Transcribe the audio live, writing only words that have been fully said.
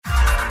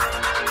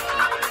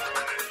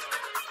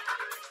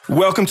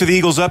Welcome to the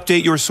Eagles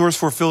Update, your source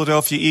for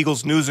Philadelphia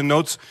Eagles news and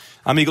notes.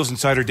 I'm Eagles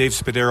insider Dave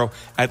Spadaro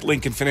at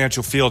Lincoln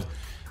Financial Field.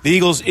 The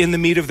Eagles in the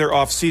meat of their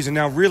offseason,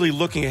 now really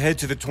looking ahead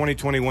to the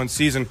 2021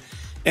 season.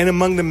 And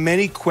among the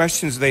many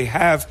questions they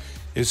have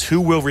is who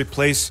will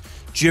replace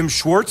Jim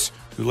Schwartz,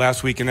 who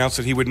last week announced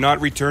that he would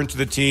not return to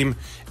the team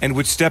and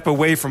would step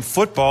away from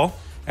football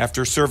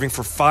after serving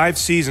for 5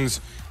 seasons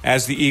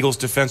as the Eagles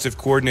defensive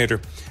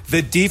coordinator.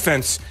 The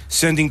defense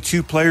sending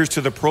 2 players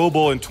to the Pro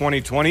Bowl in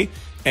 2020,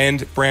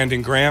 and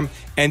Brandon Graham,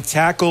 and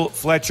tackle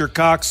Fletcher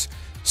Cox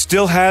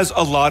still has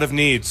a lot of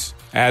needs,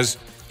 as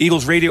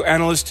Eagles radio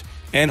analyst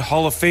and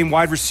Hall of Fame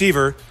wide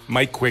receiver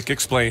Mike Quick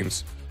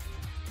explains.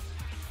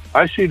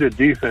 I see the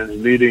defense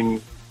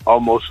needing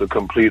almost a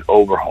complete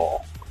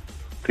overhaul.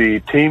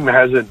 The team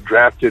hasn't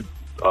drafted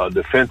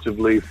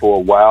defensively for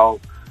a while,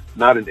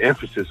 not an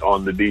emphasis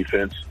on the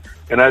defense.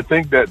 And I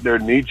think that there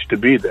needs to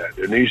be that.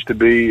 There needs to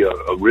be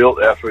a real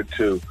effort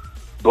to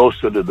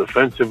bolster the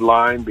defensive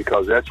line,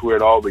 because that's where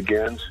it all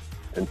begins,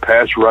 and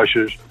pass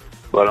rushers.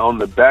 But on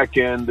the back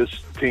end,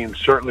 this team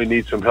certainly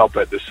needs some help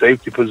at the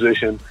safety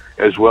position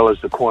as well as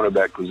the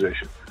cornerback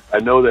position. I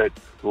know that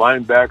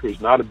linebacker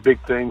is not a big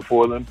thing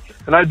for them,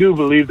 and I do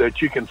believe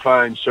that you can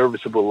find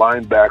serviceable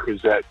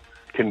linebackers that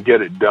can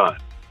get it done.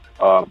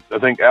 I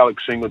think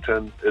Alex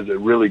Singleton is a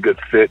really good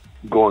fit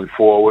going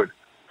forward.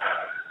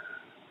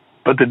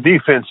 But the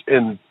defense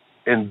in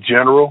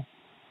general,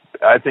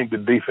 I think the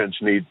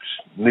defense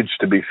needs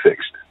to be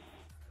fixed.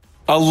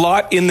 A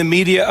lot in the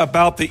media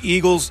about the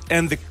Eagles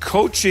and the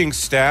coaching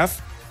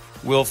staff.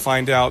 We'll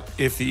find out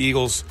if the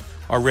Eagles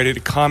are ready to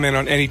comment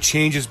on any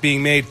changes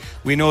being made.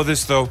 We know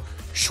this, though.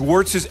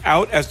 Schwartz is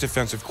out as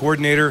defensive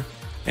coordinator,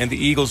 and the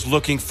Eagles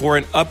looking for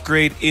an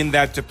upgrade in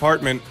that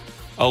department,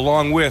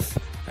 along with,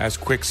 as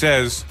Quick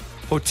says,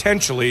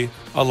 potentially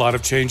a lot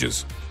of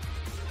changes.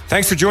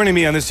 Thanks for joining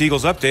me on this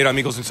Eagles Update. I'm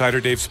Eagles insider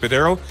Dave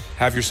Spadaro.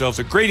 Have yourselves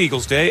a great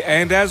Eagles day,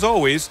 and as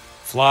always,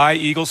 fly,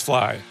 Eagles,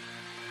 fly.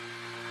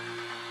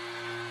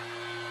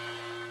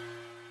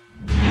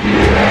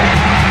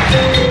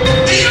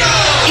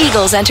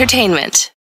 Eagles Entertainment.